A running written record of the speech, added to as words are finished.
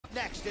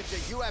next into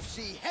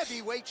UFC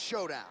heavyweight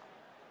showdown.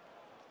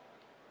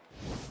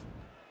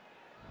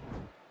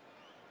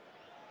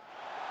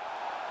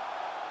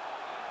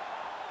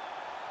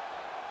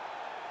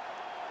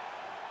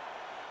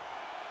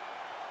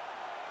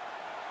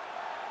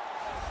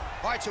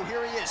 All right, so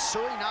here he is,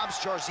 Suriname's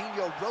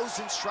Jairzinho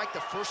Rozenstruik, the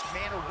first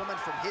man or woman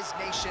from his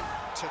nation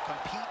to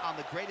compete on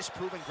the greatest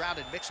proving ground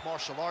in mixed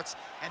martial arts.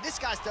 And this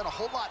guy's done a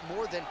whole lot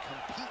more than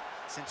compete.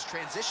 Since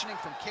transitioning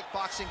from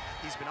kickboxing,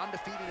 he's been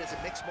undefeated as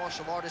a mixed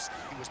martial artist.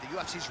 He was the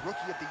UFC's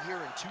Rookie of the Year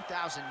in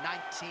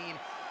 2019.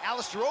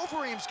 Alistair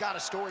Overeem's got a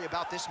story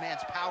about this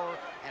man's power,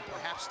 and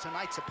perhaps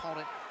tonight's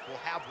opponent will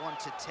have one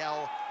to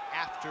tell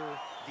after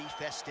the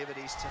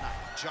festivities tonight.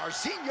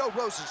 Jairzinho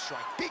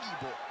Rozenstruik,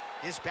 Biggie Boy,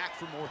 is back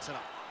for more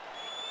tonight.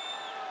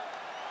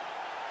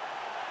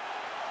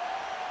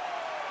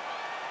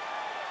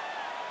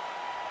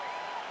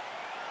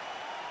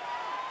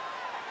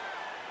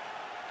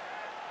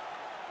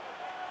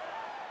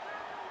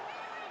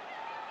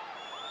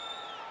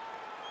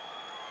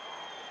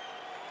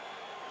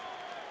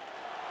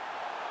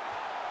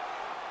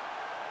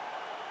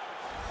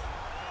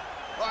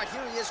 All right,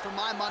 here he is, for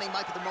my money,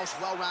 might be the most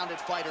well-rounded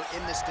fighter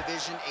in this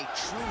division, a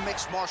true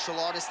mixed martial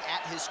artist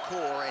at his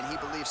core, and he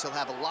believes he'll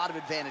have a lot of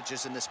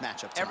advantages in this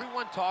matchup tonight.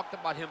 Everyone talked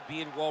about him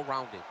being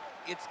well-rounded.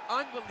 It's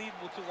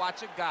unbelievable to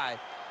watch a guy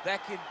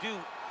that can do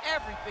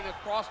everything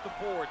across the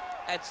board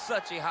at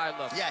such a high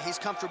level. Yeah, he's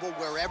comfortable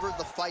wherever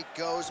the fight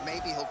goes.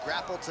 Maybe he'll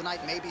grapple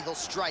tonight, maybe he'll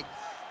strike.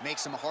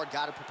 Makes him a hard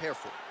guy to prepare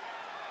for.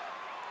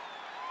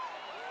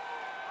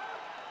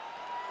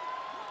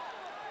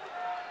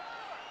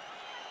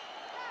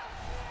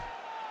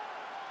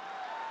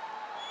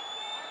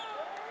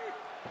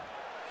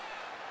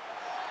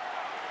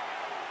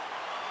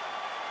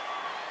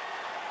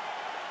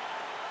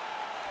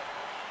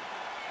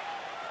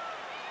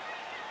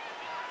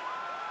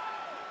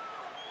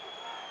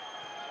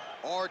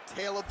 Our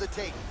tale of the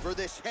tape for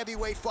this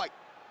heavyweight fight.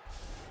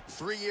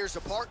 3 years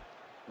apart,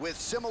 with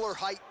similar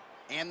height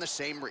and the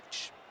same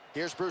reach.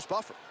 Here's Bruce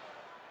Buffer.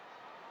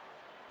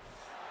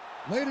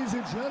 Ladies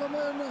and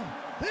gentlemen,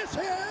 this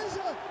is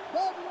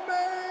the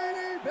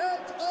main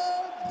event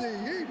of the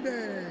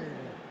evening.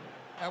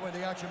 And when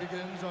the action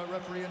begins, our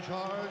referee in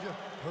charge,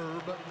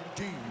 Herb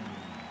Dean.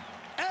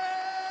 And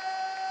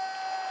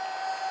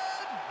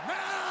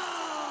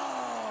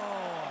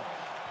now,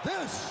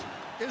 this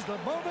is the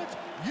moment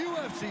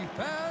UFC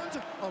fans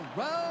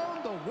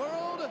around the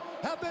world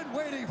have been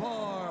waiting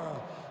for.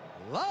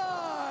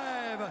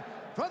 Live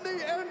from the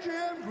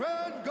MGM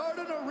Grand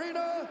Garden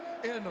Arena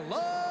in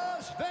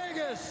Las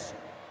Vegas,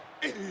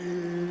 it's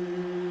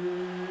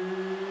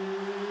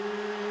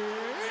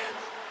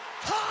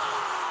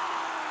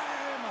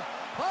time!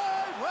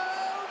 5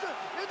 rounds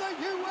in the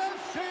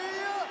UFC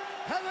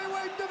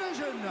heavyweight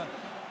division.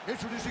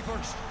 Introducing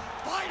first,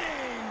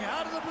 fighting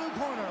out of the blue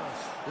corner.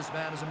 This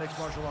man is a mixed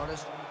martial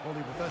artist,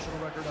 holding a professional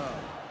record of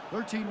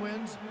 13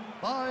 wins,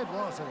 5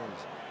 losses.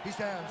 He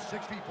stands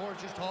 6 feet 4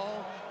 inches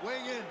tall,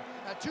 weighing in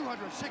at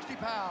 260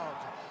 pounds.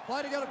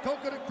 Fighting out of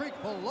Coconut Creek,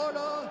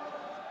 Florida,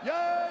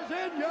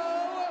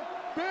 Jairzinho,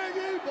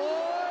 Biggie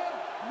Boy,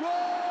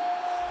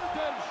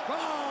 Rozenstruik.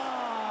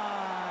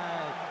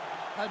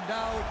 And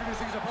now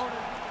introducing his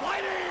opponent,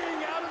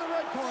 fighting out of the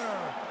red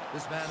corner.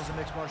 This man is a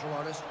mixed martial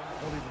artist,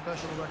 holding a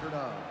professional record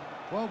of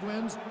 12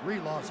 wins, 3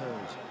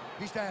 losses.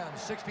 He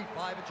stands 6 feet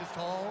 5 inches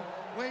tall,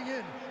 weighing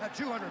in at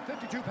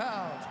 252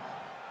 pounds.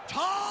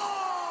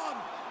 Tom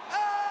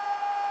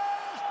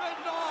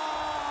Aspinall!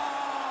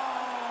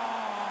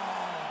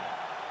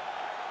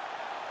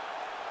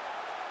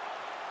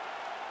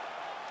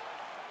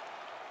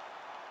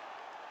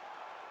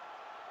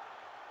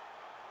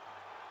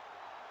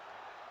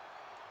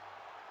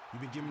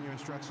 You've been given your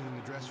instructions in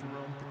the dressing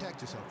room.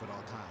 Protect yourself at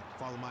all times.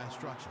 Follow my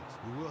instructions.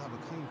 We will have a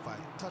clean fight.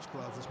 Touch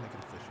gloves. Let's make it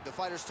official. The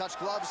fighters touch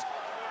gloves.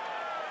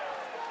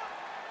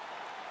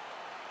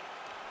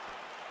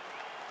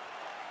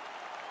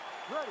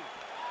 Ready.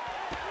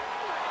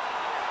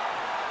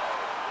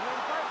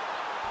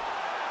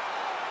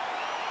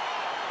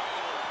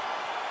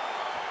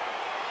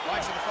 All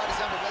right, so the fight is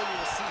underway. We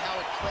will see how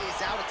it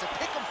plays out. It's a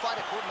pick'em fight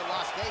according to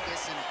Las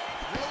Vegas, and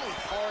really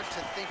hard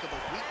to think of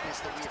a weakness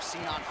that we have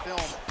seen on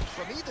film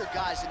from either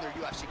guys in their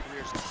UFC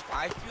careers.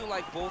 I feel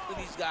like both of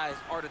these guys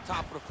are the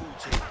top of the food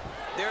chain.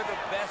 They're the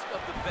best of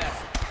the best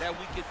that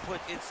we can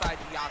put inside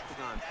the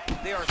octagon.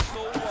 They are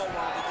so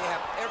well-rounded. They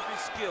have every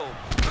skill,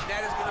 and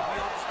that is going to be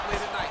on display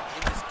tonight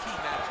in this key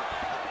matchup.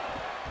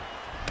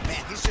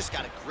 Man, he's just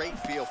got a great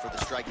feel for the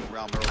striking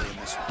realm early in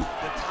this one.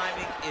 The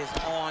timing is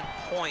on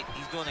point.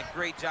 He's doing a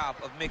great job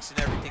of mixing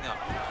everything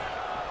up.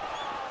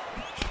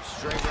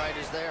 Straight right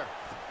is there.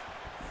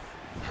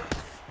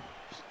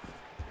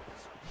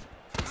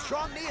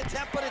 Strong knee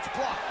attempt, but it's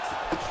blocked.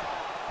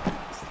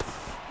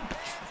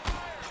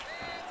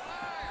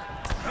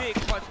 Big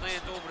punch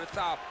lands over the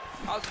top.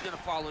 How's he going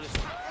to follow this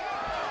one?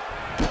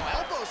 Oh,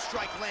 elbow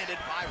strike landed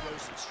by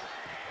Rozenstruik.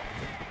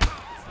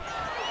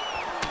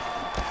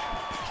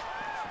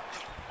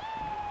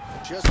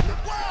 Just,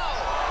 wow!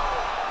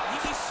 He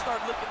needs to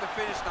start looking to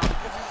finish now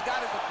because he's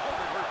got his opponent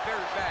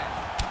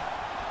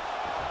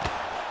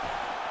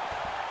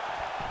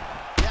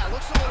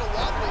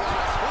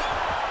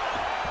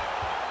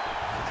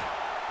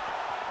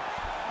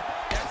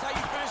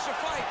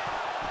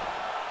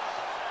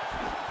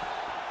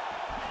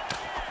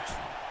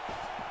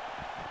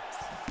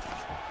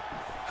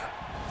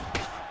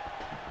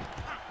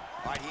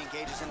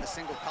engages in the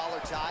single collar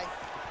tie.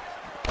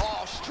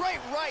 Oh, straight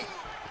right.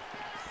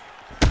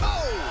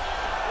 Oh!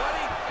 What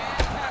a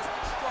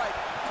fantastic strike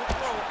to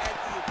throw at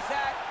the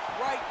exact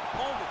right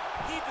moment.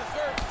 He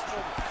deserves this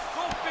moment.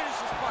 Go finish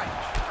his fight.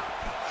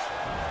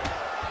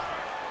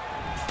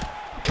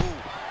 Ooh.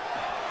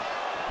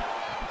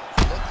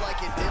 Looked like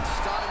it did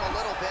stun him a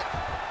little bit.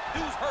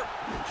 Dude's hurt.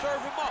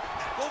 Serve him up.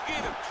 Go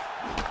get him.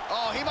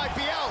 Oh, he might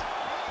be out.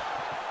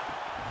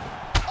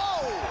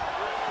 Oh!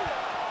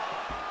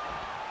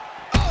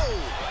 Oh!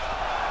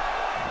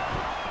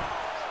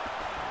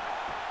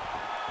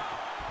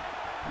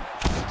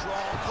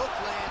 Strong hook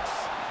lands.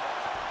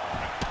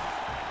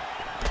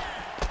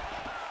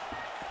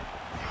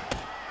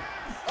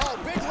 Oh,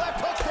 big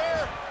left hook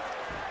there.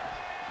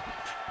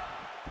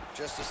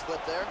 Just a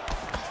slip there.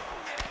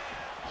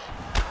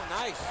 Oh,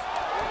 nice.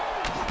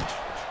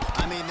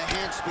 I mean, the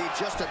hand speed,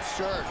 just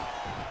absurd.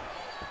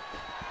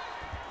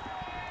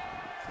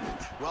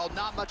 Well,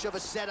 not much of a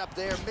setup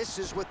there.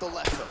 Misses with the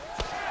left hook.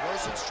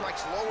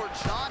 Rozenstruik's lower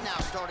jaw now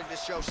starting to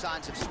show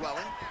signs of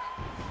swelling.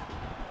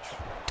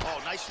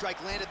 Oh, nice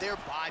strike landed there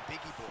by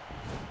Biggie Boy.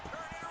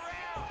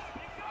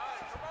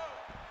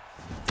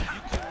 You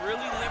can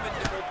really limit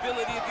the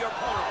mobility of your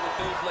opponent with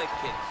those leg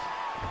kicks.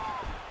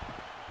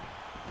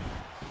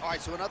 All right,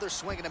 so another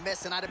swing and a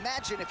miss, and I'd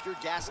imagine if your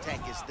gas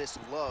tank is this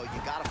low,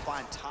 you got to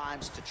find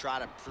times to try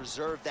to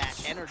preserve that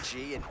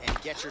energy and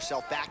get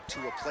yourself back to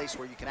a place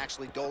where you can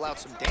actually dole out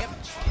some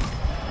damage.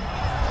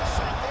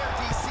 Shot there,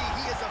 DC.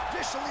 He is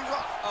officially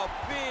rough. A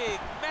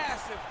big,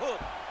 massive hook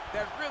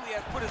that really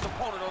has put his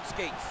opponent on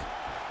skates.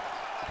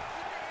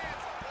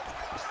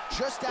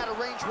 Just out of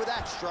range with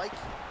that strike.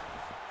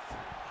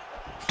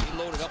 He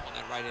loaded up on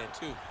that right hand,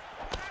 too.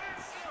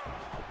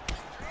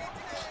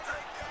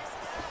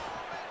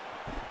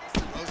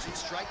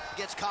 Rozenstruik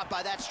gets caught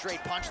by that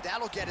straight punch.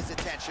 That'll get his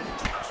attention.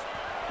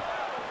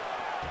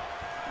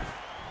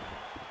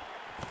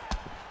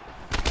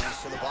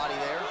 Lands to the body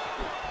there.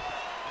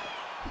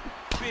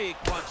 Big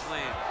punch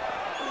land.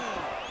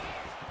 Ooh.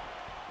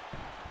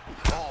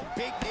 Oh,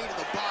 big knee to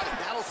the body.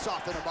 That'll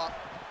soften him up.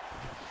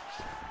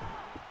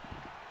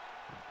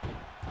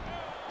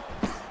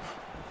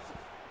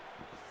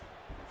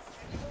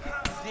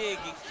 Dig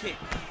and kick.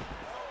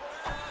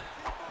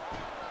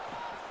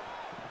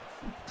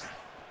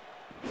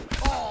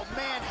 Oh,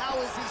 man, how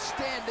is he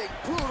standing?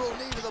 Brutal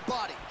knee to the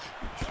body.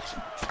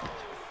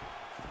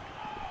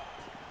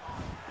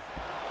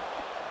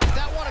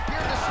 That one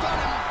appeared to stun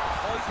him.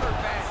 Oh, he's hurt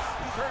bad.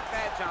 He's hurt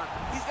bad, John.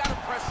 He's got to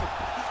press him.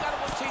 He's got to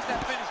want to chase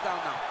that finish down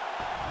now.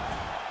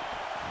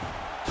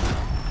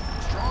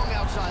 Strong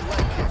outside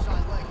leg kick.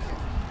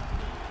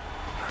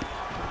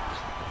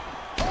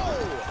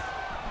 Oh!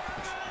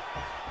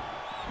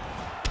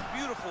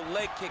 Beautiful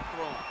leg kick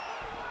throw.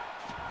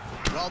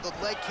 Well, the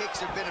leg kicks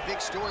have been a big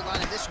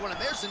storyline in this one,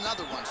 and there's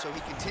another one, so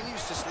he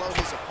continues to slow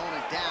his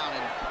opponent down,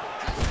 and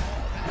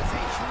that's a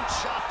huge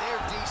shot there,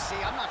 DC.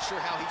 I'm not sure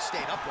how he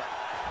stayed upright.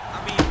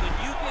 I mean, when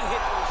you get hit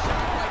with a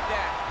shot like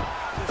that,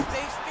 to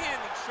stay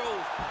standing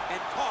shows and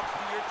talks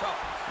to your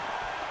toughness.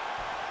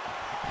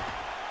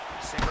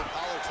 Single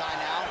collar tie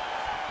now.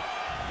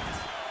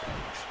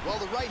 Well,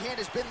 the right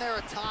hand has been there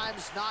at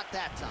times, not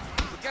that time.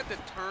 Look at the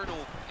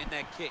turnover in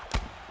that kick.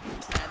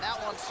 And that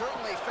one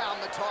certainly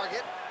found the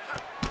target.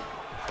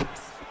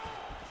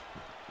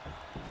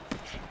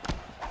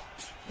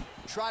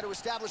 Try to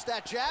establish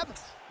that jab.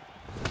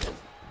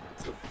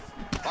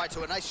 All right,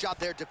 so a nice shot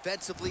there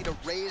defensively to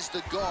raise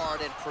the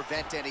guard and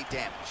prevent any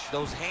damage.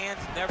 Those hands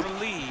never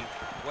leave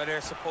where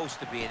they're supposed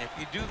to be, and if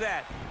you do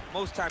that,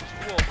 most times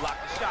you will block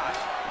the shot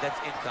that's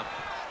incoming.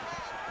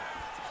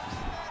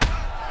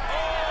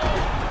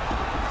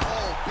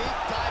 Oh, big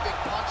diving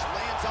punch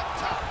lands up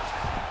top.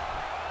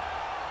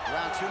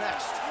 Round two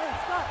next.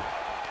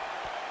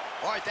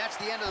 All right, that's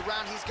the end of the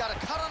round. He's got a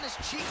cut on his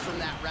cheek from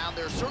that round.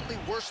 There are certainly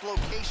worse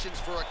locations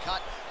for a cut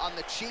on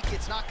the cheek.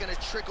 It's not going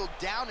to trickle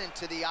down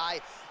into the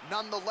eye.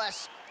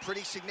 Nonetheless,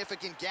 pretty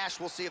significant gash.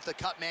 We'll see if the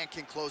cut man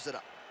can close it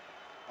up.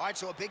 All right,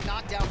 so a big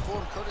knockdown for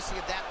him courtesy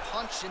of that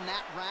punch in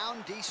that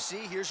round. DC,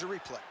 here's a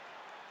replay.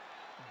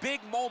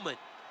 Big moment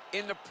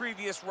in the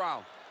previous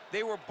round.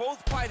 They were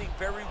both fighting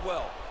very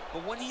well,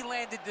 but when he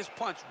landed this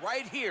punch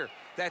right here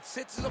that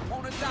sits his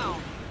opponent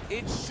down,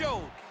 it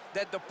showed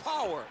that the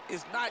power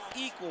is not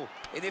equal,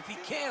 and if he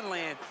can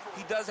land,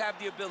 he does have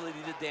the ability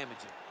to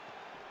damage it.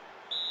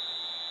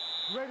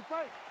 Ready to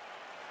fight?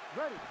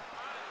 Ready.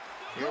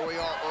 Here we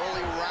are,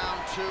 early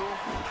round two.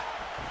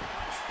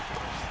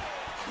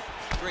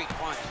 Great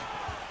punch.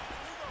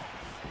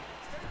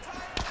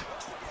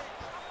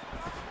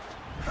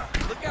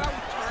 Look at how he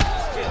turns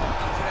his chin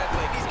into that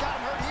leg. He's got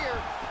him hurt here.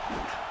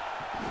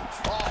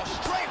 Oh,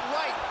 straight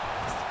right.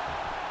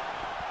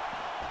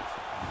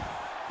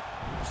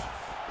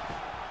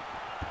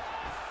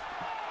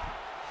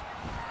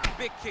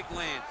 Big kick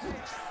lands.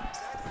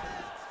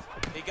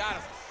 He got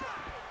him.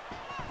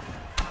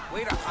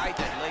 Way to hide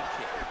that leg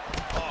kick.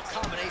 Oh,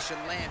 combination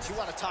lands. You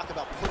want to talk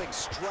about putting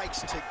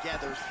strikes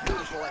together.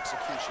 Beautiful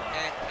execution.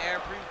 And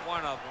every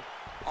one of them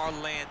are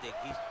landing.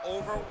 He's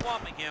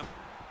overwhelming him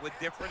with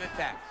different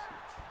attacks.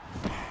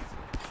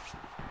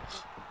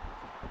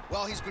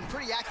 Well, he's been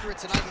pretty accurate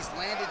tonight. He's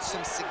landed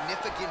some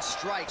significant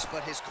strikes,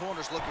 but his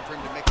corner's looking for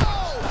him to make...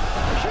 Oh!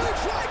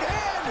 Huge right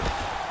hand!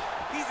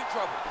 He's in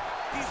trouble.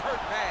 He's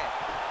hurt bad.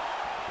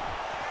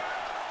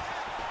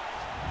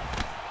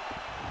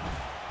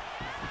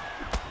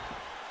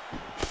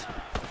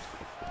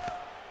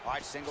 All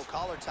right, single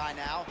collar tie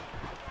now.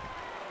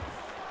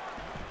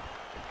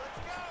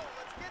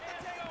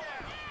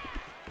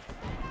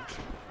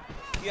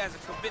 He has a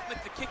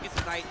commitment to kicking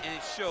tonight, and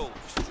it shows.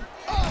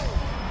 Oh!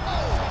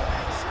 Oh!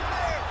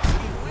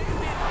 He landed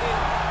in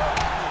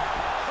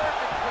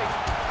perfect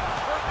placement,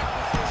 perfect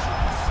position.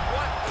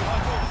 What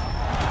a move!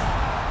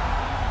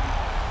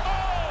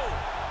 Oh!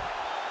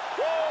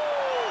 Woo!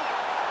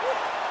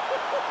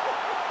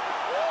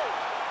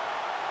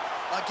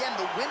 Again,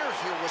 the winner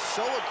here was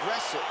so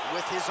aggressive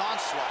with his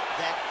onslaught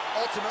that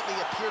ultimately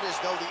appeared as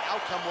though the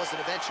outcome was an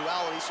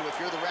eventuality. So if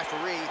you're the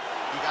referee,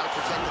 you got to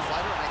protect the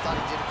fighter, and I thought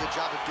he did a good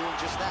job of doing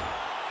just that.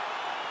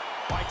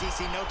 All right,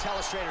 DC, no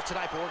telestrator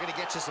tonight, but we're going to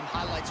get you some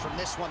highlights from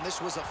this one. This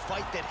was a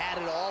fight that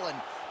had it all,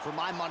 and for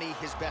my money,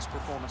 his best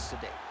performance to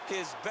date.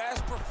 His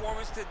best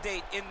performance to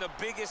date in the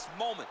biggest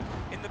moment.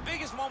 In the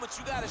biggest moments,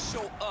 you got to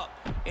show up,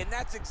 and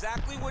that's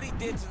exactly what he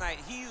did tonight.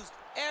 He used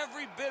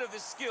every bit of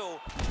his skill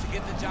to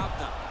get the job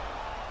done.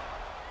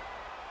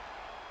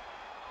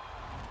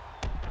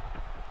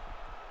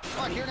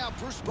 All right, here now,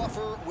 Bruce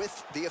Buffer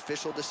with the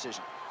official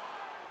decision.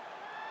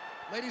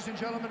 Ladies and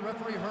gentlemen,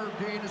 referee Herb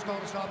Dean has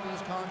called a stop to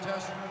this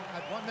contest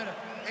at 1 minute,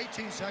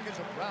 18 seconds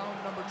of round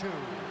number 2.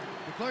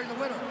 Declaring the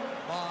winner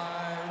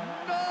by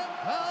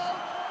knockout,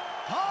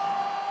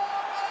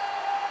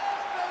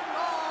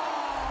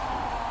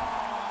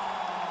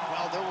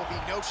 Well, there will be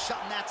no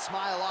shutting that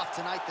smile off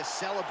tonight. The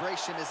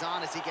celebration is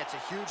on as he gets a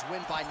huge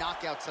win by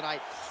knockout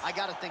tonight. I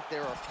got to think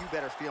there are a few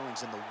better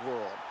feelings in the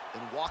world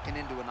than walking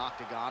into an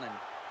octagon and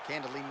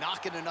candidly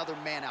knocking another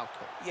man out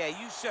cold. Yeah,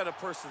 you shut a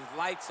person's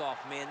lights off,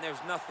 man. There's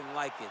nothing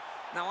like it.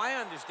 Now, I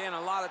understand a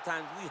lot of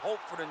times we hope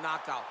for the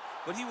knockout,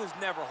 but he was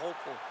never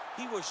hopeful.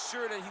 He was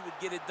sure that he would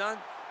get it done,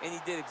 and he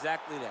did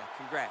exactly that.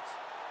 Congrats.